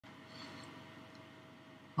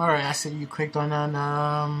Alright, I see you clicked on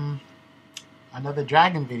another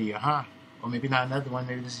dragon video, huh? Or maybe not another one,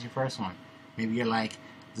 maybe this is your first one. Maybe you're like,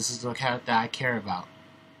 this is the character I care about.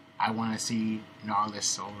 I want to see Nautilus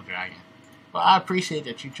solo dragon. Well, I appreciate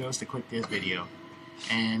that you chose to click this video.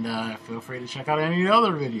 And feel free to check out any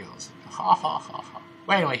other videos. Ha ha ha ha.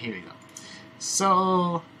 Well, anyway, here we go.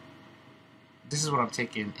 So, this is what I'm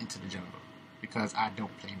taking into the jungle. Because I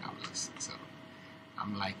don't play Nautilus. So,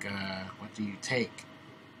 I'm like, what do you take?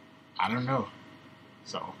 I don't know.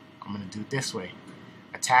 So, I'm going to do it this way.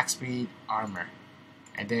 Attack speed, armor.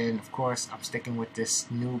 And then, of course, I'm sticking with this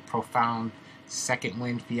new profound second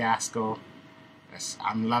wind fiasco.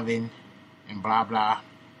 I'm loving and blah blah.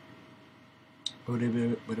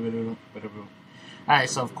 Alright,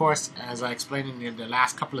 so of course, as I explained in the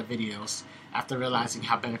last couple of videos, after realizing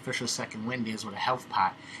how beneficial second wind is with a health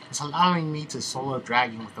pot, it's allowing me to solo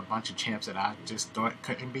dragon with a bunch of champs that I just thought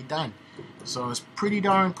couldn't be done. So it's pretty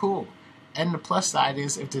darn cool. And the plus side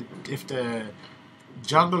is if the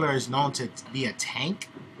jungler is known to be a tank,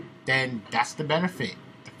 then that's the benefit.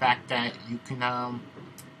 The fact that you can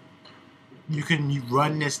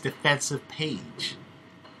run this defensive page.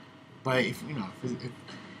 But if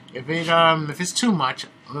if it's too much,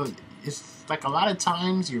 it's like a lot of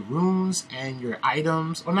times your runes and your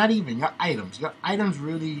items, or not even your items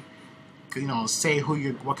really, say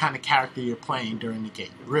what kind of character you're playing during the game.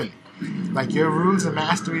 Really, like your runes and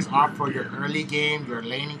masteries are for your early game, your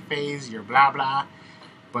laning phase, your blah blah.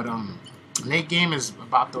 But late game is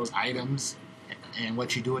about those items and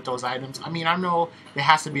what you do with those items. I mean, I know there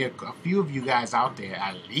has to be a few of you guys out there,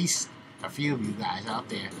 at least a few of you guys out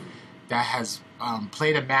there, that has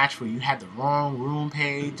played a match where you had the wrong rune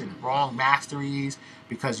page and the wrong masteries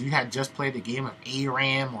because you had just played a game of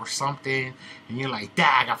ARAM or something, and you're like,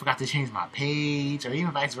 dag, I forgot to change my page, or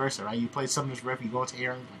even vice versa, right? You play Summoner's Rift, you go to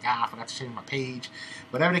ARAM, like, I forgot to change my page.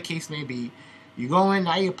 Whatever the case may be, you go in,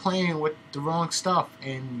 now you're playing with the wrong stuff,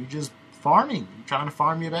 and you're just farming. You're trying to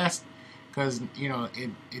farm your best, because,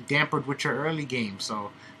 it dampened with your early game,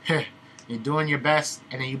 so, you're doing your best,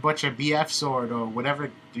 and then you bought your BF sword, or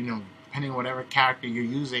whatever, depending on whatever character you're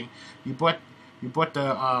using, you bought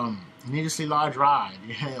the needlessly large rod,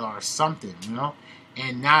 or something,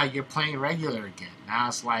 and now you're playing regular again. Now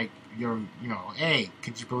it's like hey,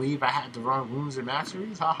 could you believe I had the wrong runes and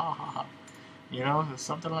masteries? Ha ha ha ha.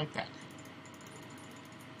 Something like that.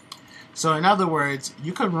 So in other words,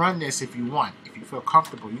 you can run this if you want, if you feel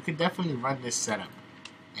comfortable. You can definitely run this setup,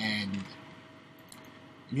 and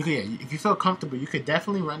if you feel comfortable, you could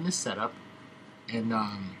definitely run this setup, and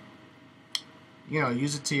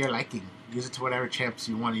use it to your liking. Use it to whatever champs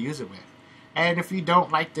you want to use it with. And if you don't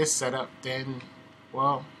like this setup, then,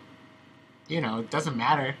 well, it doesn't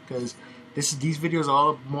matter, because these videos are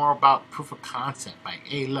all more about proof of concept. Like,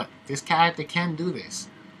 hey, look, this character can do this,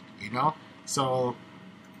 So,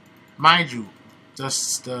 mind you, the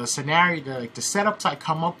scenario, the setups I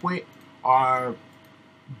come up with are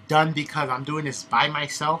done because I'm doing this by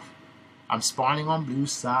myself. I'm spawning on blue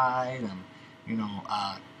side. I'm,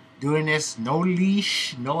 doing this, no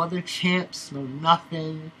leash, no other champs, no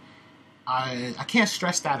nothing. I can't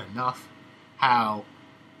stress that enough. How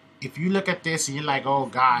if you look at this and you're like, oh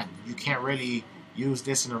God, you can't really use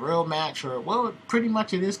this in a real match, or well, pretty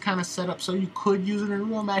much it is kind of set up so you could use it in a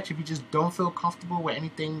real match if you just don't feel comfortable with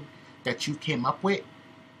anything that you came up with.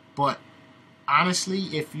 But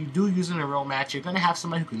honestly, if you do use it in a real match, you're gonna have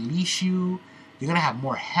somebody who can leash you. You're gonna have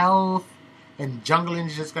more health. And jungling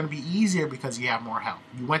is just going to be easier because you have more health.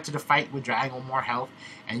 You went to the fight with Dragon with more health,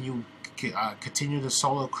 and you continue to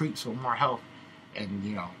solo creeps with more health. And,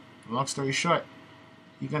 long story short,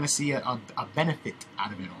 you're going to see a benefit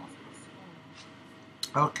out of it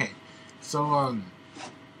all. Okay, so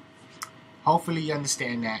hopefully you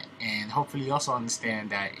understand that, and hopefully you also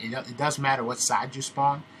understand that it does matter what side you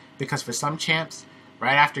spawn, because for some champs,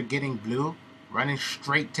 right after getting blue, running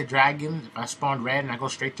straight to dragon, if I spawn red and I go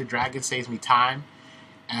straight to dragon, saves me time,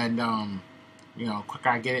 and quicker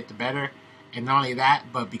I get it, the better. And not only that,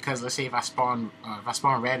 but because let's say if I spawn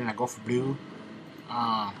red and I go for blue,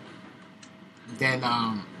 then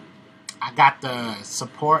I got the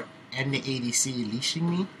support and the ADC leashing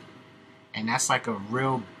me, and that's like a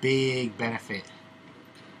real big benefit.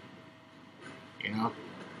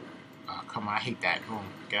 Come on, I hate that. Boom,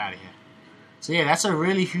 get out of here. So yeah, that's a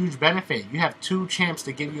really huge benefit. You have two champs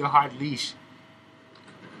to give you a hard leash.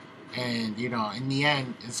 And, in the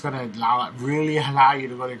end, it's going to really allow you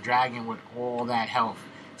to go to Dragon with all that health.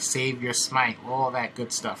 Save your smite, all that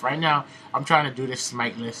good stuff. Right now, I'm trying to do this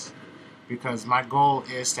smiteless, because my goal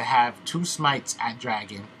is to have 2 smites at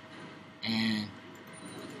Dragon. And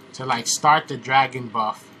to, start the Dragon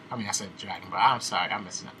buff I mean, I said dragon, but I'm sorry, I'm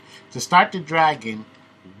messing up. To start the dragon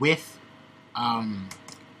with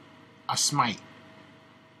a smite,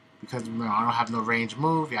 because I don't have no range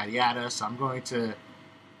move, yada yada. So I'm going to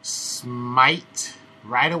smite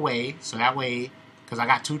right away. So that way, because I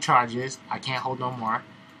got 2 charges, I can't hold no more.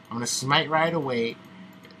 I'm going to smite right away,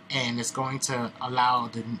 and it's going to allow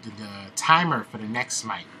the timer for the next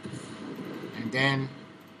smite. And then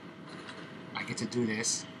I get to do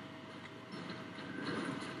this.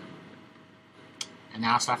 And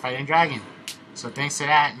now I'll start fighting dragon. So thanks to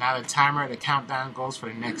that, now the timer, the countdown goes for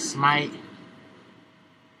the next smite.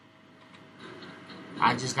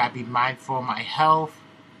 I just gotta be mindful of my health.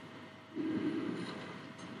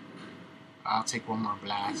 I'll take one more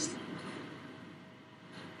blast.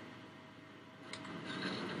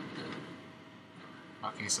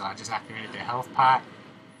 Okay, so I just activated the health pot.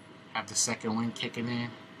 Have the second wind kicking in.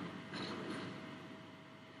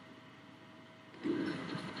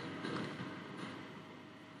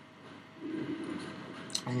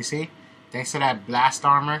 And you see, thanks to that blast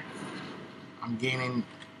armor, I'm gaining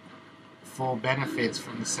full benefits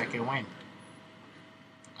from the second wind.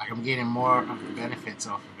 Like, I'm getting more of the benefits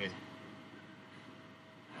off of it.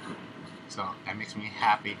 So that makes me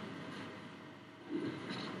happy.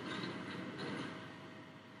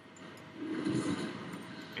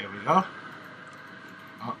 There we go.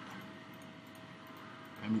 Oh.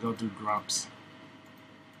 Let me go do grumps.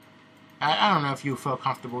 I don't know if you feel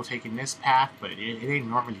comfortable taking this path, but it ain't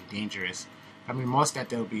normally dangerous. I mean, most that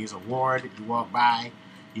there'll be is a ward. You walk by,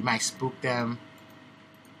 you might spook them.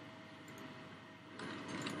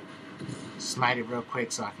 Smite it real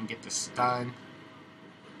quick so I can get the stun.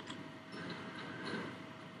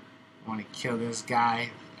 Want to kill this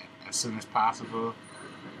guy as soon as possible.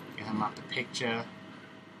 Get him out the picture.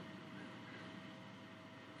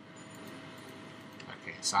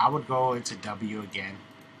 Okay, so I would go into W again.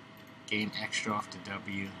 Gain extra off the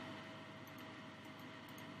W.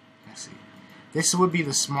 Let's see. This would be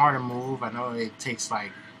the smarter move. I know it takes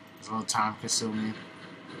like, it's a little time consuming.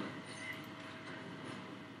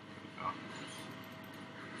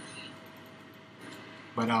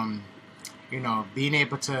 But you know, being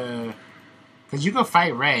able to, because you can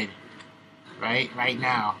fight red, right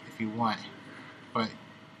now if you want. But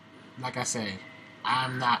like I said,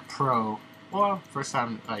 I'm not pro. Well, first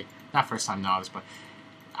time, like not first time Nautilus, but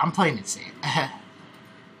I'm playing it safe.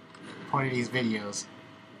 Point of these videos,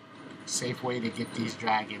 safe way to get these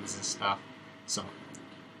dragons and stuff. So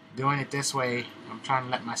doing it this way, I'm trying to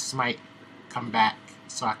let my smite come back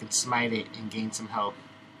so I can smite it and gain some health,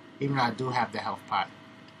 even though I do have the health pot.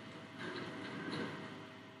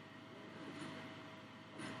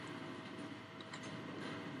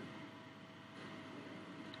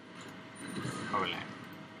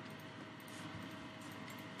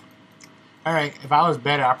 Alright, if I was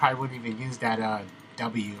better, I probably wouldn't even use that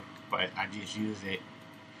W, but I just used it.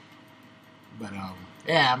 But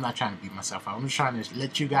yeah, I'm not trying to beat myself up. I'm just trying to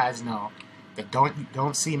let you guys know that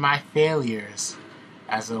don't see my failures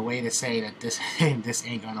as a way to say that this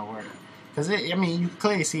ain't gonna work. Because I mean, you can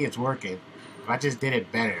clearly see it's working. If I just did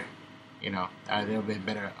it better, you know, there would have been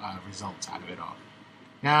better results out of it all.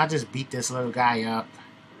 Now I just beat this little guy up.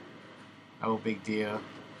 No big deal.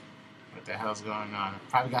 What the hell's going on?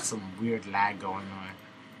 Probably got some weird lag going on.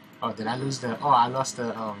 Oh, did I lose the... Oh, I lost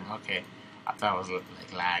the... okay. I thought it was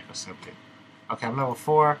like lag or something. Okay, I'm level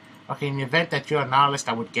 4. Okay, in the event that you're a Nautilus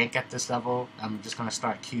that would gank at this level, I'm just going to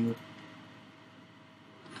start Q.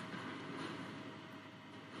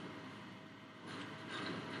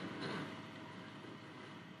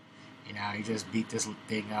 You know, you just beat this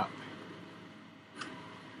thing up.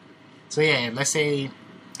 So yeah, let's say...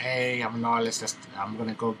 Hey, I'm a Nautilus. I'm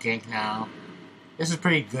gonna go gank now. This is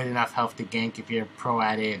pretty good enough health to gank if you're a pro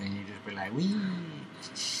at it, and you just be like, wee,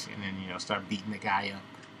 and then, you know, start beating the guy up.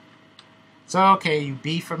 So okay, you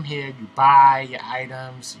beat from here, you buy your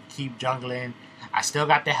items, you keep jungling. I still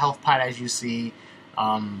got the health pot, as you see.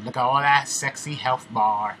 Look at all that sexy health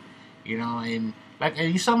bar, you know, and like,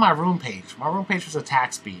 and you saw my room page. My room page was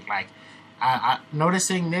attack speed. Like, I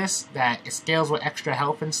noticing this, that it scales with extra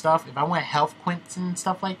health and stuff. If I went health quints and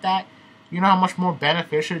stuff like that, you know how much more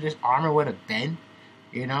beneficial this armor would have been,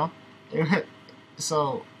 you know?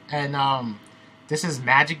 So, and this is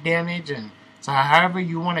magic damage, and so however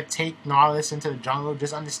you want to take Nautilus into the jungle,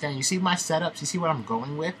 just understand, you see my setups, you see what I'm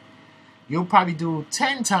going with? You'll probably do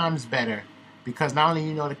 10 times better, because not only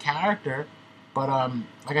you know the character, but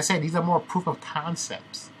like I said, these are more proof of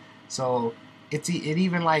concepts. So it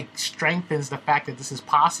even like strengthens the fact that this is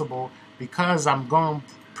possible, because I'm going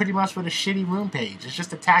pretty much with a shitty room page. It's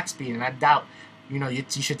just attack speed, and I doubt, you know, you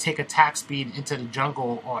should take attack speed into the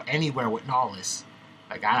jungle or anywhere with Nautilus.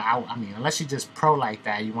 Like I mean, unless you just pro like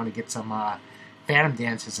that, you want to get some phantom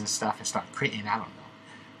dances and stuff and start critting. I don't know,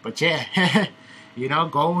 but yeah, you know,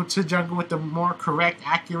 go to jungle with the more correct,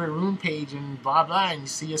 accurate rune page and blah blah, and you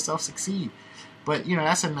see yourself succeed. But you know,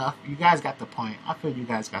 that's enough. You guys got the point. I feel you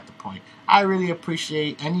guys got the point. I really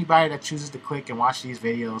appreciate anybody that chooses to click and watch these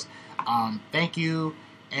videos. Thank you,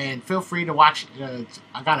 and feel free to watch.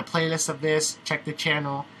 I got a playlist of this. Check the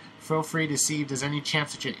channel. Feel free to see if there's any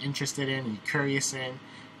champs that you're interested in and you're curious in,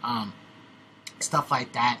 stuff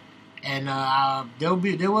like that. And there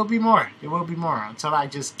will be more. There will be more until I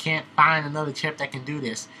just can't find another champ that can do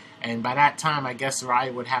this. And by that time, I guess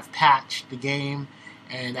Riot would have patched the game,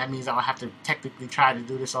 and that means I'll have to technically try to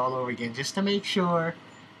do this all over again just to make sure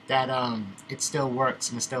that it still works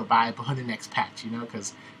and it's still viable in the next patch. You know,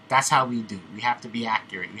 because that's how we do. We have to be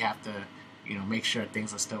accurate. We have to, you know, make sure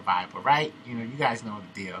things are still viable, right? You know, you guys know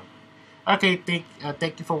the deal. Okay,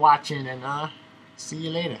 thank you for watching, and see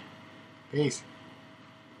you later. Peace.